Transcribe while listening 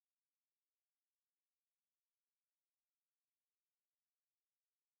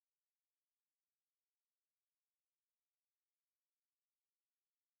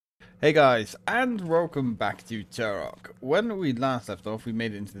Hey guys, and welcome back to Turok. When we last left off, we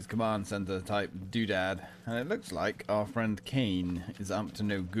made it into this command center type doodad, and it looks like our friend Kane is up to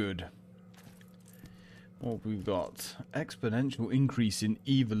no good. What we've got? Exponential increase in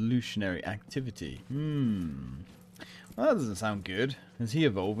evolutionary activity. Well, that doesn't sound good. Is he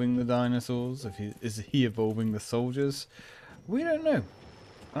evolving the dinosaurs? Is he evolving the soldiers? We don't know.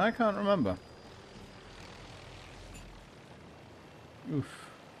 I can't remember. Oof.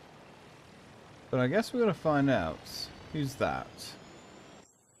 But I guess we're going to find out. Who's that?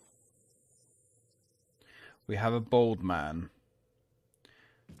 We have a bold man.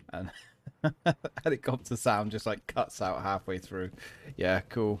 And helicopter sound just like cuts out halfway through. Yeah,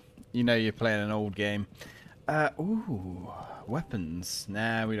 cool. You know you're playing an old game. Ooh, weapons.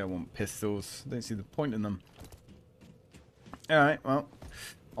 Nah, we don't want pistols. Don't see the point in them. Alright, well,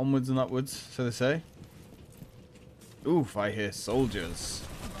 onwards and upwards, so they say. Oof, I hear soldiers.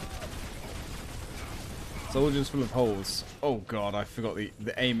 Soldiers full of holes. Oh god, I forgot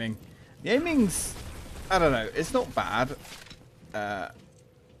the aiming. The aiming's, I don't know, it's not bad.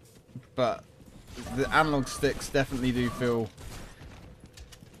 But the analog sticks definitely do feel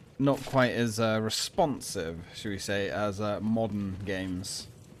not quite as responsive, should we say, as modern games.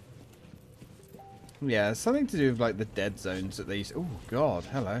 Yeah, it's something to do with like the dead zones that they used. Oh god,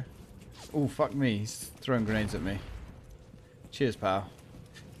 hello. Oh fuck me, he's throwing grenades at me. Cheers, pal.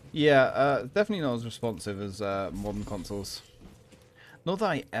 Yeah, definitely not as responsive as modern consoles. Not that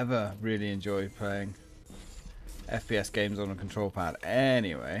I ever really enjoy playing FPS games on a control pad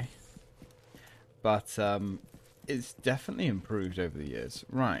anyway. But it's definitely improved over the years.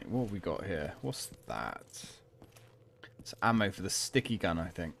 Right, what have we got here? What's that? It's ammo for the sticky gun, I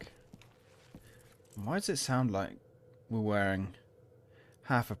think. Why does it sound like we're wearing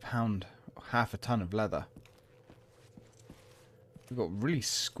half a ton of leather? We've got really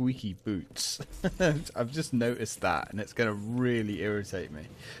squeaky boots. I've just noticed that, and it's going to really irritate me.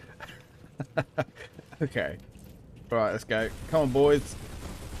 Okay. Right, let's go. Come on, boys.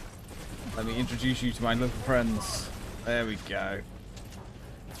 Let me introduce you to my little friends. There we go.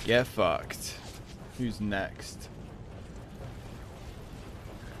 Get fucked. Who's next?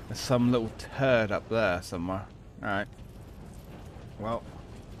 There's some little turd up there somewhere. Alright. Well,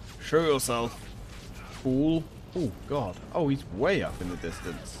 show yourself, fool. Oh, God. Oh, he's way up in the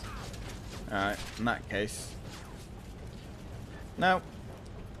distance. Alright, in that case. Now,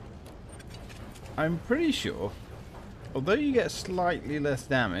 I'm pretty sure, although you get slightly less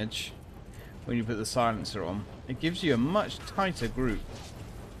damage when you put the silencer on, it gives you a much tighter group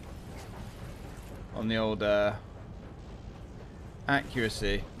on the old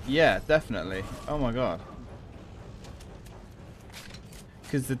accuracy. Yeah, definitely. Oh my god.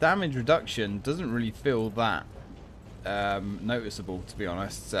 Because the damage reduction doesn't really feel that noticeable, to be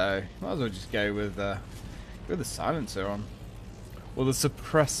honest, so might as well just go with the silencer on, or the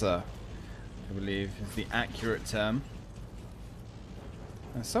suppressor, I believe is the accurate term.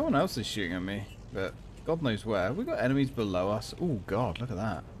 And someone else is shooting at me, but God knows where. We've got enemies below us. Oh god, look at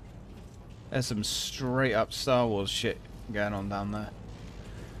that. There's some straight up Star Wars shit going on down there.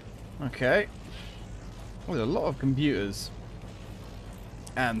 Okay. Well, there's a lot of computers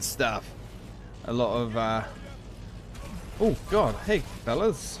and stuff. A lot of oh god, hey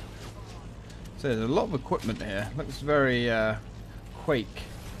fellas. So there's a lot of equipment here. Looks very Quake.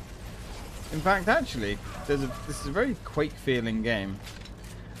 In fact, actually, this is a very Quake feeling game.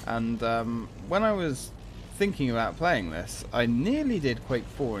 And when I was thinking about playing this, I nearly did Quake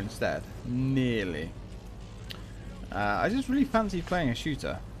 4 instead. Nearly. I just really fancied playing a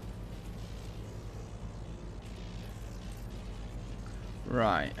shooter.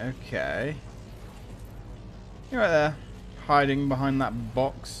 Right, okay. You're right there. Hiding behind that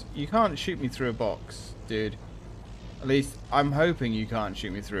box. You can't shoot me through a box, dude. At least I'm hoping you can't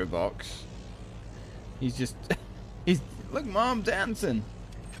shoot me through a box. He's just look, Mom dancing.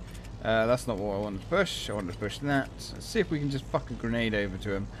 That's not what I wanted to push. I wanted to push that. Let's see if we can just fuck a grenade over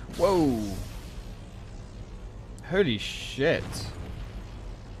to him. Whoa. Holy shit.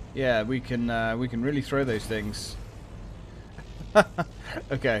 Yeah, we can really throw those things.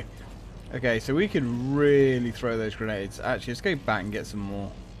 Okay. Okay, so we can really throw those grenades. Actually, let's go back and get some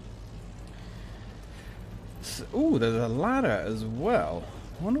more. So, ooh, there's a ladder as well.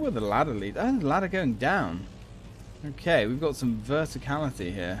 I wonder where the ladder leads. Oh, the ladder going down. Okay, we've got some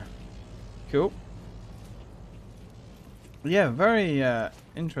verticality here. Cool. Yeah, very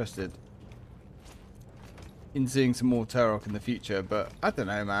interested in seeing some more Turok in the future, but I don't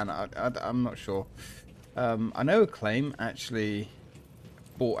know, man. I'm not sure. I know Acclaim actually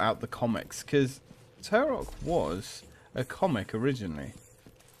bought out the comics, because Turok was a comic originally.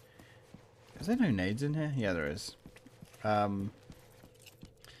 Is there no nades in here? Yeah, there is. And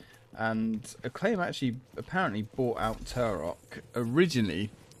Acclaim actually apparently bought out Turok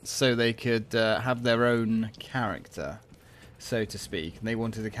originally so they could have their own character, so to speak. And they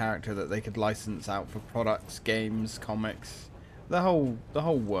wanted a character that they could license out for products, games, comics, the whole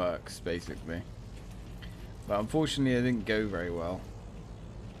works basically. But unfortunately, it didn't go very well,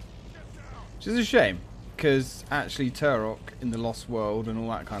 which is a shame, because actually Turok in the Lost World and all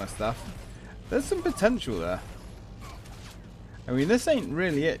that kind of stuff, there's some potential there. I mean, this ain't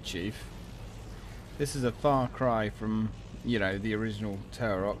really it, Chief. This is a far cry from, you know, the original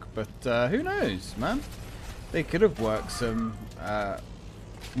Turok, but who knows, man? They could have worked some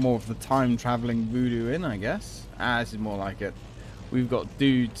more of the time-traveling voodoo in, I guess. This is more like it. We've got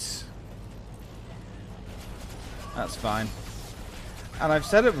dudes. That's fine. And I've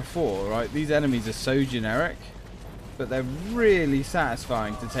said it before, right? These enemies are so generic, but they're really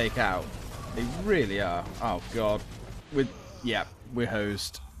satisfying to take out. They really are. Oh, God. Yeah, we're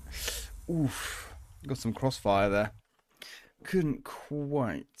hosed. Oof. Got some crossfire there. Couldn't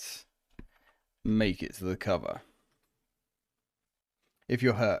quite make it to the cover. If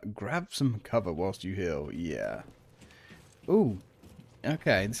you're hurt, grab some cover whilst you heal. Yeah. Ooh.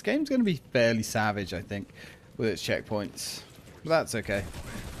 Okay, this game's going to be fairly savage, I think, with its checkpoints. But that's okay.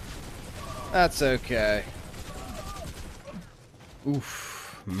 That's okay. Oof.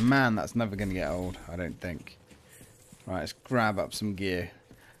 Man, that's never going to get old, I don't think. Right, let's grab up some gear.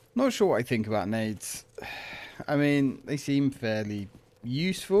 Not sure what I think about nades. I mean, they seem fairly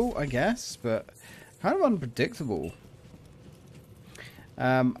useful, I guess, but kind of unpredictable.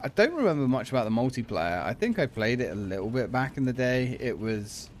 I don't remember much about the multiplayer. I think I played it a little bit back in the day. It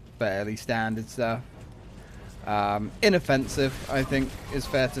was fairly standard stuff. Inoffensive, I think, is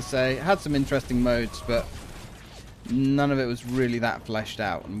fair to say. It had some interesting modes, but none of it was really that fleshed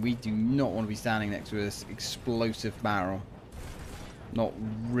out. And we do not want to be standing next to this explosive barrel. Not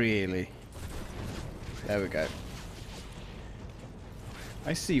really. There we go.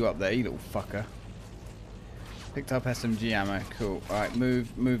 I see you up there, you little fucker. Picked up SMG ammo. Cool. Alright, move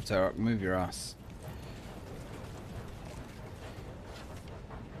Turok. Move your ass.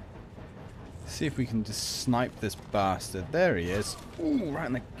 See if we can just snipe this bastard. There he is. Ooh, right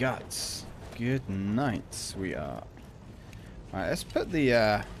in the guts. Good night, sweetheart. Alright, let's put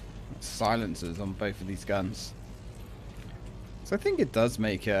the silencers on both of these guns. So I think it does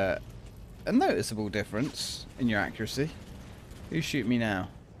make a noticeable difference in your accuracy. Who shoot me now?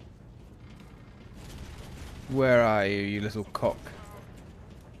 Where are you, you little cock?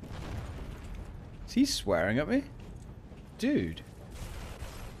 Is he swearing at me? Dude.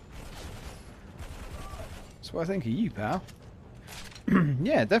 That's what I think of you, pal.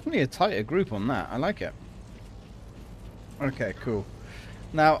 Yeah, definitely a tighter group on that. I like it. Okay, cool.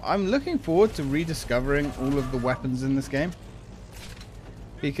 Now, I'm looking forward to rediscovering all of the weapons in this game,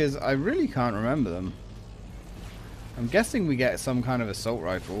 because I really can't remember them. I'm guessing we get some kind of assault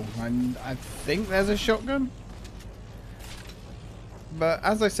rifle. I think there's a shotgun. But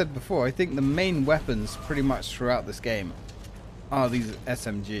as I said before, I think the main weapons pretty much throughout this game are these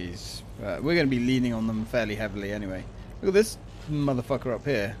SMGs. We're going to be leaning on them fairly heavily anyway. Look at this motherfucker up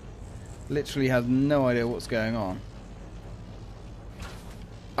here. Literally has no idea what's going on.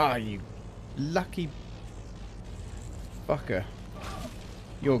 Ah, you lucky fucker.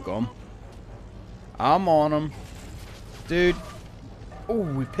 You're gone. I'm on him. Dude. Oh,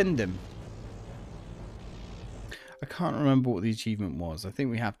 we pinned him. I can't remember what the achievement was. I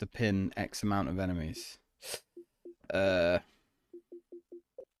think we have to pin X amount of enemies. Right,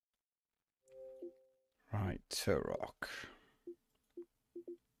 Turok.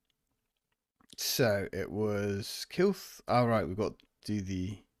 So it was kill. Oh, right, we've got to do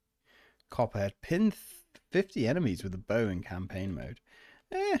the copperhead. Pin 50 enemies with a bow in campaign mode.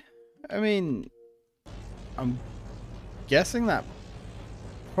 I mean, I'm guessing that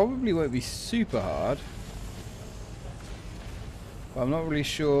probably won't be super hard. But I'm not really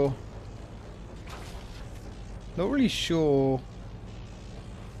sure. Not really sure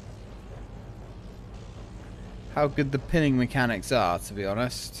how good the pinning mechanics are, to be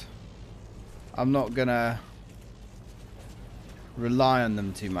honest. I'm not gonna rely on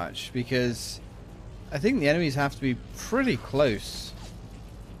them too much, because I think the enemies have to be pretty close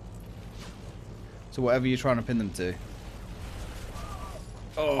to whatever you're trying to pin them to.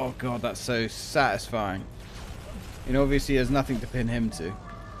 Oh god, that's so satisfying. You know, obviously there's nothing to pin him to.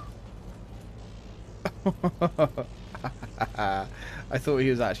 I thought he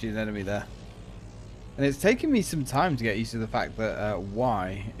was actually an enemy there. And it's taken me some time to get used to the fact that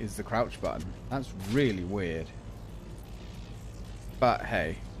Y is the crouch button. That's really weird. But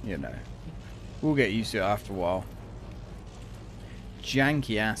hey, you know, We'll get used to it after a while.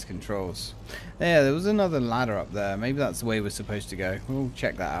 Janky ass controls. Yeah, there was another ladder up there. Maybe that's the way we're supposed to go. We'll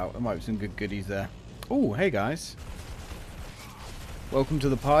check that out. There might be some good goodies there. Oh, hey guys. Welcome to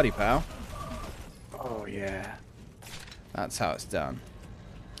the party, pal. Oh yeah. That's how it's done.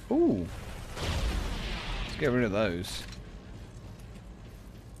 Ooh. Let's get rid of those.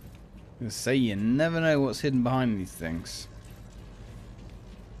 I was gonna say, you never know what's hidden behind these things.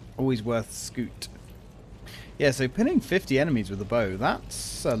 Always worth a scoot. Yeah, so pinning 50 enemies with a bow,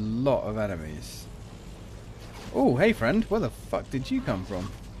 that's a lot of enemies. Oh, hey friend, where the fuck did you come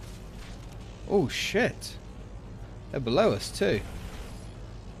from? Oh shit. They're below us too.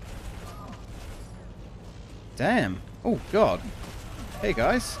 Damn. Oh god. Hey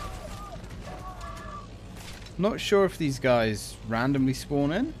guys. Not sure if these guys randomly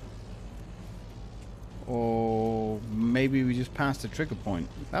spawn in. Or maybe we just passed a trigger point.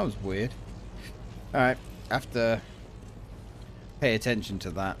 That was weird. Alright. Have to pay attention to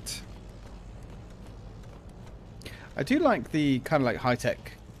that. I do like the kind of like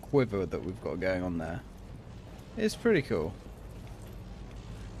high-tech quiver that we've got going on there. It's pretty cool.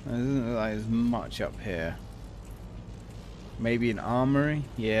 There doesn't look like there's much up here. Maybe an armory?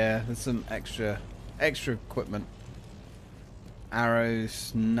 Yeah, there's some extra equipment.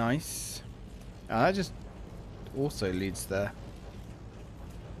 Arrows, nice. Oh, that just also leads there.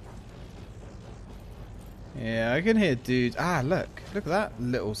 Yeah, I can hear dudes. Ah, look at that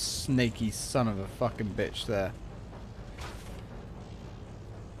little snaky son of a fucking bitch there.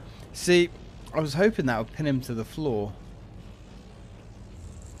 See, I was hoping that would pin him to the floor.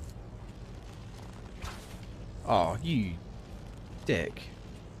 Oh, you dick.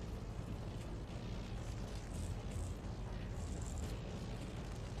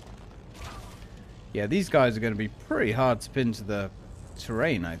 Yeah, these guys are going to be pretty hard to pin to the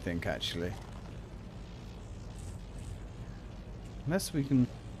terrain, I think, actually. Unless we can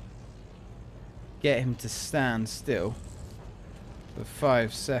get him to stand still for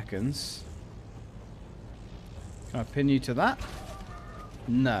 5 seconds. Can I pin you to that?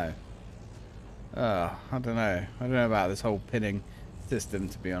 No. I don't know. I don't know about this whole pinning system,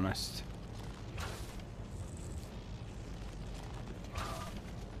 to be honest.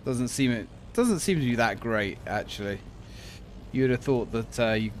 Doesn't seem to be that great, actually. You would have thought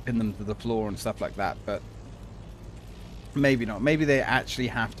that you could pin them to the floor and stuff like that, but maybe not. Maybe they actually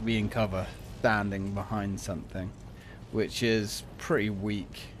have to be in cover, standing behind something, which is pretty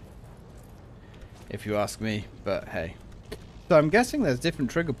weak, if you ask me, but hey. So I'm guessing there's different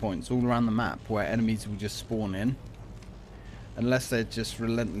trigger points all around the map where enemies will just spawn in, unless they're just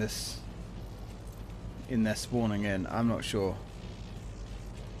relentless in their spawning in. I'm not sure.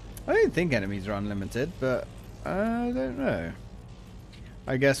 I don't think enemies are unlimited, but I don't know.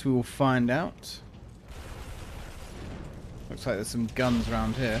 I guess we will find out. Looks like there's some guns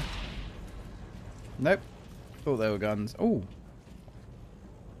around here. Nope. Thought they were guns. Oh.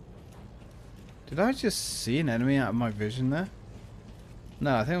 Did I just see an enemy out of my vision there?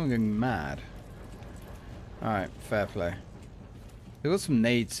 No, I think I'm going mad. Alright, fair play. We've got some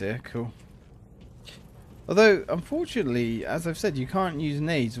nades here. Cool. Although, unfortunately, as I've said, you can't use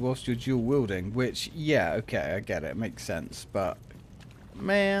nades whilst you're dual wielding, which, yeah, okay, I get it. It makes sense, but,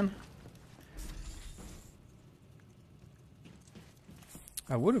 man,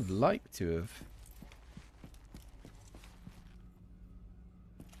 I would have liked to have.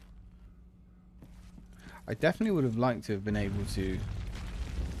 I definitely would have liked to have been able to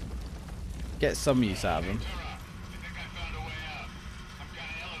get some use out of them.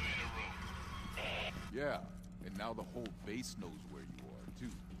 Yeah, and now the whole base knows where you are, too.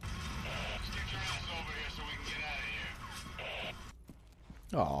 Get your ass over here so we can get out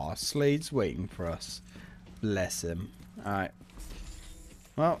of here. Aw, Slade's waiting for us. Bless him. Alright.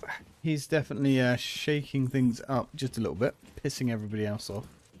 Well, he's definitely shaking things up just a little bit, pissing everybody else off.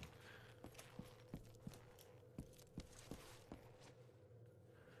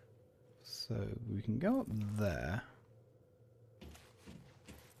 So we can go up there.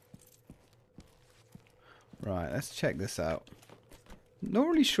 Right, let's check this out. Not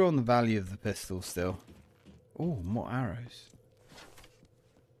really sure on the value of the pistol still. Oh, more arrows.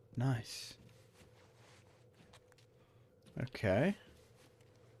 Nice. Okay.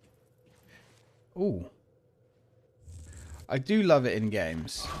 Oh. I do love it in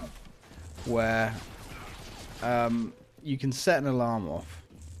games where you can set an alarm off.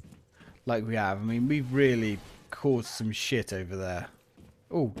 Like we have. I mean, we've really caused some shit over there.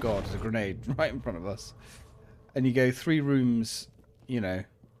 Oh god, there's a grenade right in front of us. And you go 3 rooms, you know,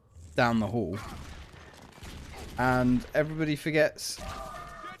 down the hall. And everybody forgets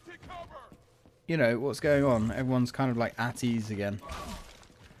you know, what's going on. Everyone's kind of like at ease again.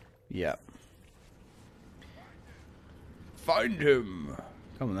 Yep. Find him!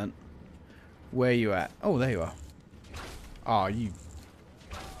 Come on then. Where you at? Oh, there you are. Oh, you...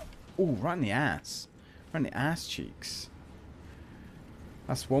 Oh, right in the ass. Right in the ass cheeks.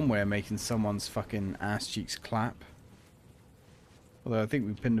 That's one way of making someone's fucking ass cheeks clap. Although I think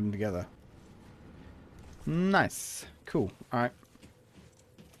we pinned them together. Nice. Cool. Alright.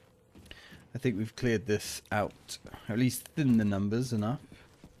 I think we've cleared this out. At least thin the numbers enough.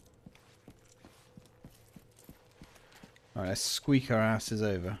 Alright, let's squeak our asses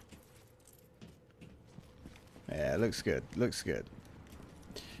over. Yeah, looks good. Looks good.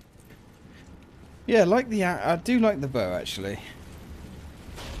 Yeah, like the... I do like the bow, actually.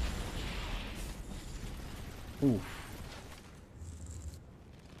 Ooh.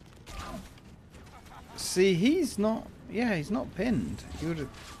 See, he's not... Yeah, he's not pinned. He would have...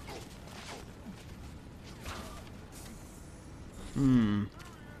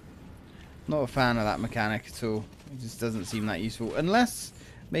 Not a fan of that mechanic at all. It just doesn't seem that useful. Unless,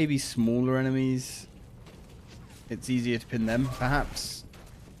 maybe smaller enemies... It's easier to pin them, perhaps.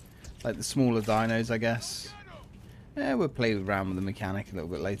 Like the smaller dinos, I guess. Yeah, we'll play around with the mechanic a little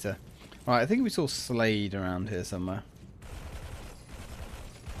bit later. Alright, I think we saw Slade around here somewhere.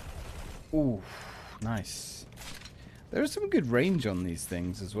 Ooh, nice. There is some good range on these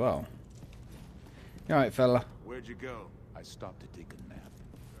things as well. Alright, fella. Where'd you go? I stopped to take a nap.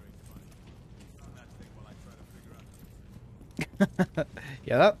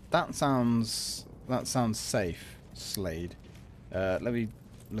 Yeah, that sounds safe, Slade. Let me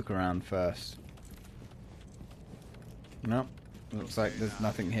look around first. No, looks like there's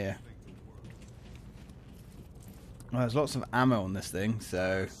nothing here. Well, there's lots of ammo on this thing,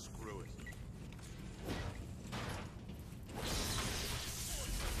 so...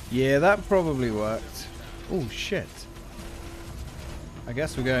 Yeah, that probably worked. Oh, shit. I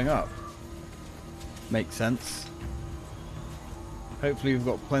guess we're going up. Makes sense. Hopefully we've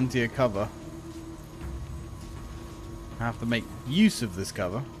got plenty of cover. I have to make use of this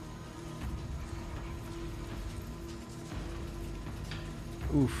cover.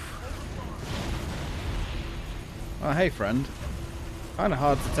 Oof. Oh, hey, friend. Kind of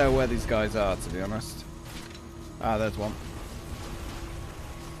hard to tell where these guys are, to be honest. Ah, there's one.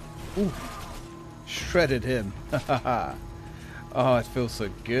 Oof. Shredded him. Oh, it feels so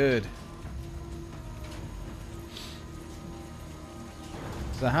good.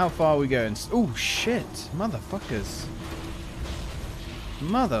 So how far are we going? Oh, shit. Motherfuckers.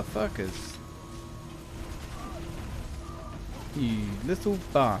 Motherfuckers. You little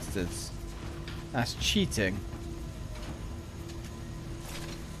bastards. That's cheating.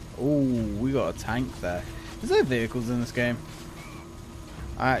 Oh, we got a tank there. Is there vehicles in this game?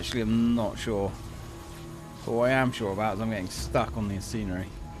 I actually am not sure. But what I am sure about is I'm getting stuck on the scenery.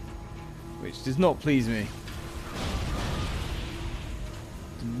 Which does not please me.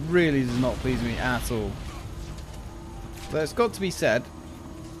 It really does not please me at all. But it's got to be said,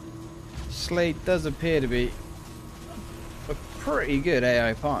 Slade does appear to be a pretty good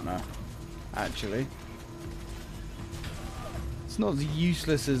AI partner, actually. It's not as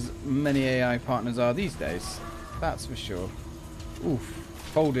useless as many AI partners are these days, that's for sure. Oof,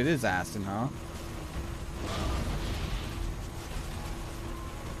 folded his ass in half.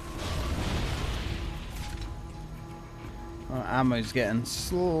 Well, ammo's getting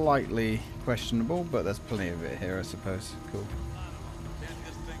slightly questionable, but there's plenty of it here, I suppose. Cool. Can't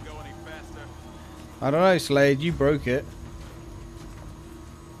this thing go any faster? I don't know, Slade, you broke it.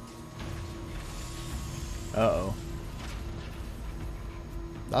 Uh-oh.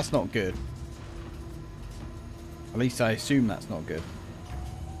 That's not good. At least I assume that's not good.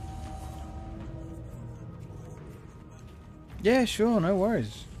 Yeah, sure, no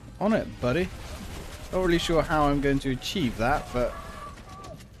worries. On it, buddy. Not really sure how I'm going to achieve that, but...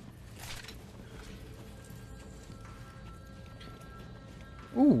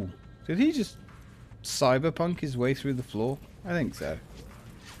 Ooh, did he just cyberpunk his way through the floor? I think so.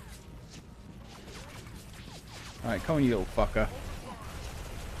 Alright, come on, you little fucker.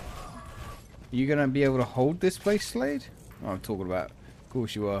 Are you gonna be able to hold this place, Slade? Oh, I'm talking about. Of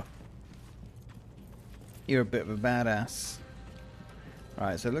course you are. You're a bit of a badass.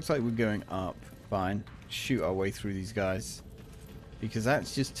 Alright, so it looks like we're going up. Fine. Shoot our way through these guys. Because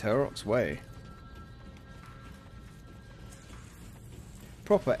that's just Turok's way.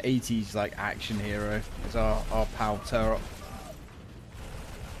 Proper 80s like action hero is our pal Turok.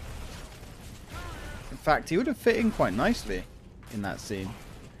 In fact, he would have fit in quite nicely in that scene.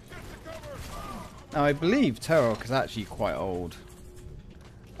 Now, I believe Turok is actually quite old.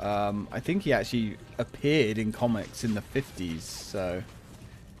 I think he actually appeared in comics in the 50s, so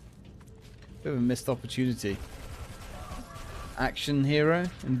bit of a missed opportunity. Action hero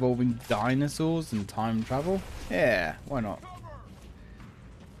involving dinosaurs and time travel? Yeah, why not?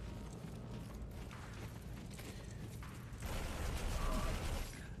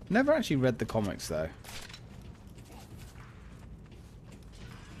 Never actually read the comics though.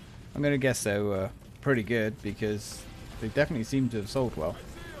 I'm gonna guess they were pretty good because they definitely seem to have sold well.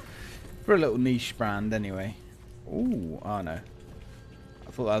 For a little niche brand anyway. Ooh, oh no.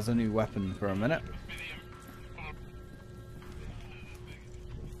 I thought that was a new weapon for a minute.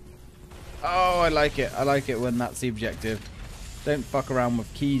 Oh, I like it. I like it when that's the objective. Don't fuck around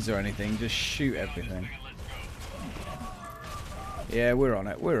with keys or anything. Just shoot everything. Yeah, we're on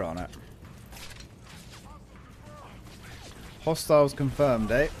it. We're on it. Hostiles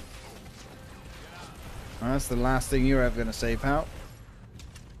confirmed, eh? Well, that's the last thing you're ever going to say, pal.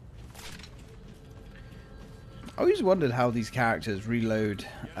 I always wondered how these characters reload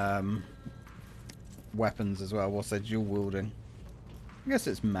weapons as well. What's their dual wielding? I guess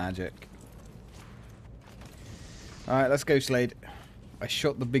it's magic. Alright, let's go, Slade. I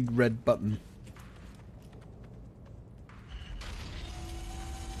shot the big red button.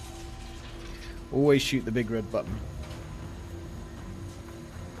 Always shoot the big red button.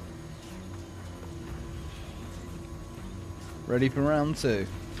 Ready for round 2.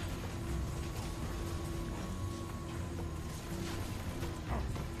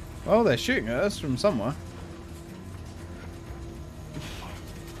 Oh, they're shooting at us from somewhere.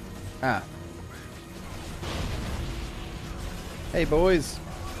 Ah. Hey, boys.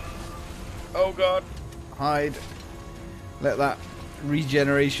 Oh, God. Hide. Let that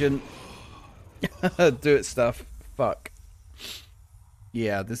regeneration do its stuff. Fuck.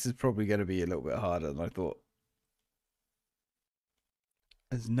 Yeah, this is probably going to be a little bit harder than I thought.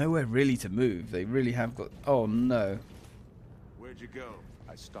 There's nowhere really to move. They really have got... Oh, no. Where'd you go?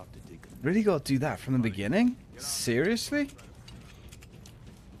 I stopped to dig. Really got to do that from the beginning? Seriously?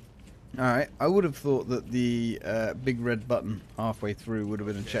 Alright, I would have thought that the big red button halfway through would have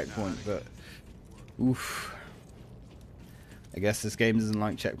been a checkpoint, but... Oof. I guess this game doesn't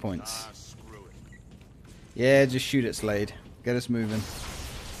like checkpoints. Yeah, just shoot it, Slade. Get us moving.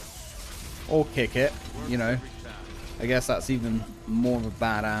 Or kick it, you know. I guess that's even more of a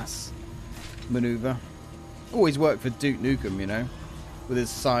badass maneuver. Always worked for Duke Nukem, you know, with his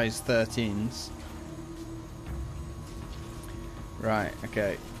size 13s. Right,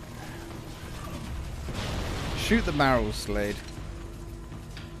 okay. Shoot the barrels, Slade.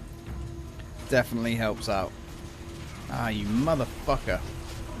 Definitely helps out. Ah, you motherfucker.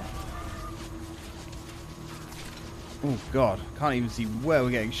 Oh, God. Can't even see where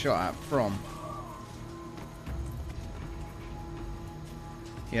we're getting shot at from.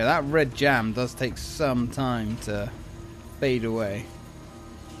 Yeah, that red jam does take some time to fade away.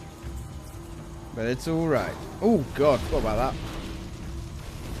 But it's alright. Oh, God. What about that?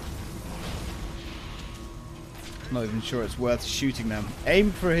 Not even sure it's worth shooting them.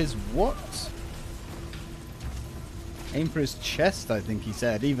 Aim for his what? Aim for his chest, I think he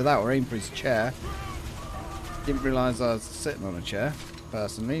said. Either that or aim for his chair. Didn't realise I was sitting on a chair,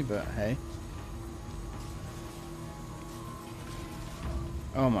 personally, but hey.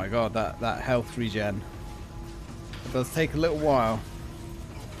 Oh my God, that health regen. It does take a little while.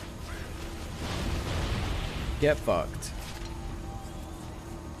 Get fucked.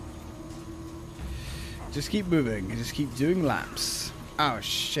 Just keep moving. Just keep doing laps. Oh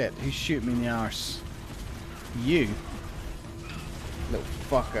shit, who's shooting me in the arse? You. Little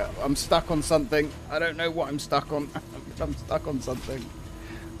fucker. I'm stuck on something. I don't know what I'm stuck on. I'm stuck on something.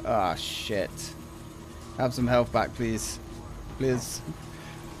 Ah, shit. Have some health back, please. Please.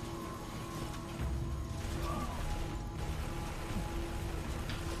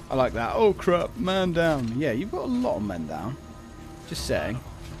 I like that. Oh crap, man down. Yeah, you've got a lot of men down. Just saying.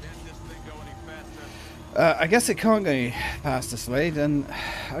 I guess it can't go any faster, Slade, and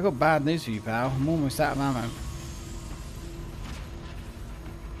I got bad news for you, pal. I'm almost out of ammo.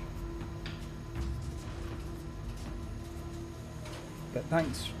 But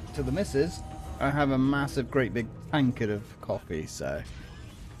thanks to the missus, I have a massive, great big tankard of coffee, so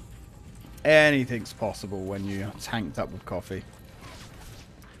anything's possible when you're tanked up with coffee.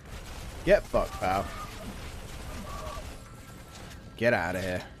 Get fucked, pal. Get out of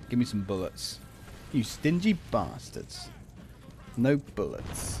here. Give me some bullets. You stingy bastards. No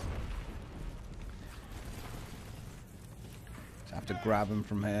bullets. Just have to grab them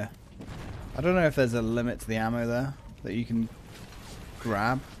from here. I don't know if there's a limit to the ammo there that you can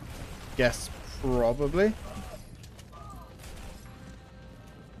grab. Guess probably.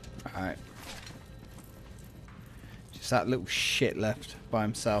 Alright. Just that little shit left by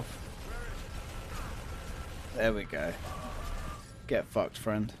himself. There we go. Get fucked,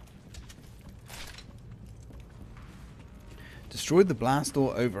 friend. Destroyed the blast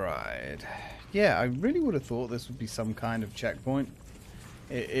door override. Yeah, I really would have thought this would be some kind of checkpoint.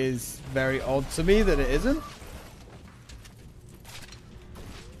 It is very odd to me that it isn't.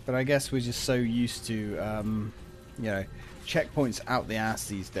 But I guess we're just so used to, you know, checkpoints out the ass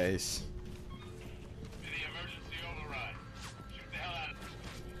these days. Any emergency override. Shoot the hell out of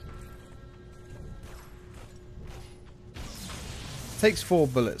it. Takes 4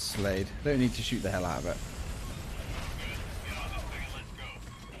 bullets, Slade. Don't need to shoot the hell out of it. Get on this thing and let's go.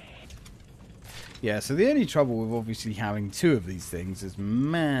 Yeah, so the only trouble with obviously having 2 of these things is,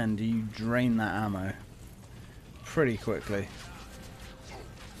 man, do you drain that ammo pretty quickly.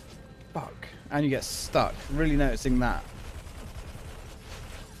 Fuck. And you get stuck. Really noticing that.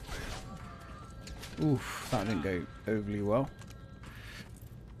 Oof, that didn't go overly well.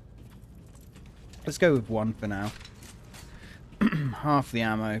 Let's go with 1 for now. Half the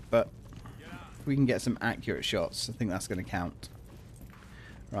ammo, but if we can get some accurate shots, I think that's going to count.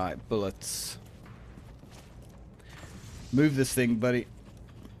 Right, bullets. Move this thing, buddy.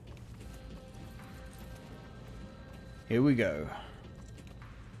 Here we go.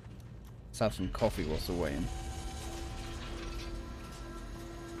 Let's have some coffee whilst we're waiting.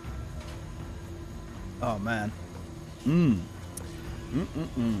 Oh, man.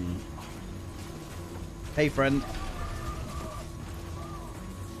 Hey, friend.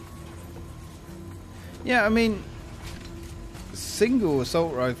 Yeah, I mean, single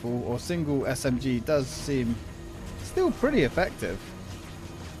assault rifle or single SMG does seem still pretty effective.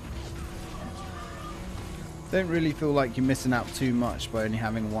 Don't really feel like you're missing out too much by only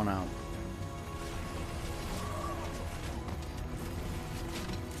having 1 out.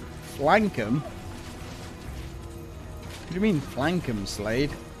 Flank 'em? What do you mean flank 'em,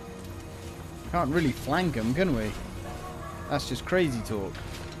 Slade? Can't really flank 'em, can we? That's just crazy talk.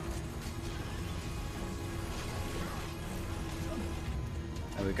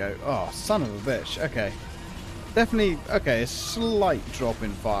 There we go. Oh, son of a bitch. Okay. Definitely, okay, a slight drop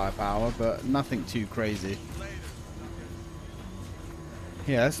in firepower, but nothing too crazy.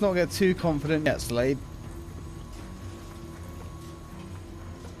 Yeah, let's not get too confident yet, Slade.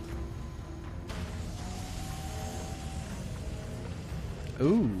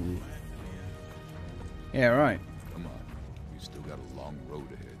 Ooh. Yeah, right. Come on. We still got a long road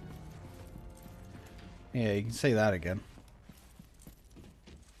ahead. Yeah, you can say that again.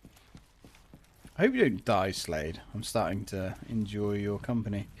 I hope you don't die, Slade. I'm starting to enjoy your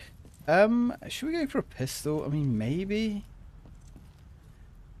company. Should we go for a pistol? I mean, maybe?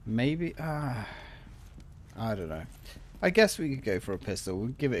 Maybe? I don't know. I guess we could go for a pistol. We'll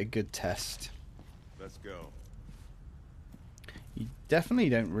give it a good test. Let's go. You definitely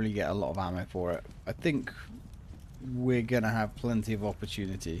don't really get a lot of ammo for it. I think we're going to have plenty of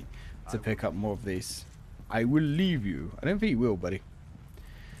opportunity to pick up more of these. I will leave you. I don't think you will, buddy.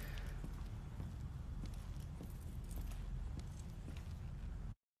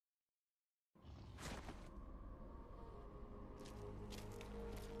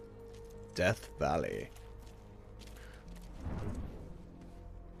 Death Valley.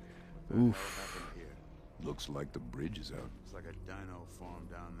 Oof. Looks like the bridge is out. It's like a dino farm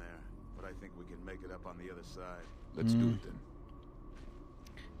down there, but I think we can make it up on the other side. Let's do it then.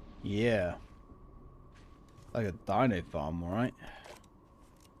 Yeah. Like a dino farm, alright.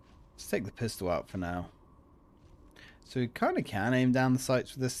 Let's take the pistol out for now. So we kind of can aim down the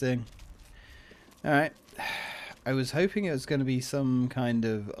sights with this thing. Alright. I was hoping it was going to be some kind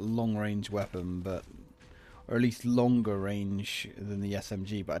of long-range weapon, but... or at least longer range than the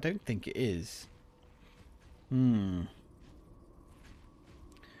SMG, but I don't think it is.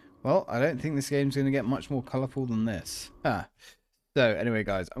 Well, I don't think this game's going to get much more colourful than this. So, anyway,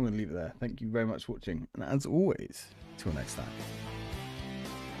 guys, I'm going to leave it there. Thank you very much for watching, and as always, till next time.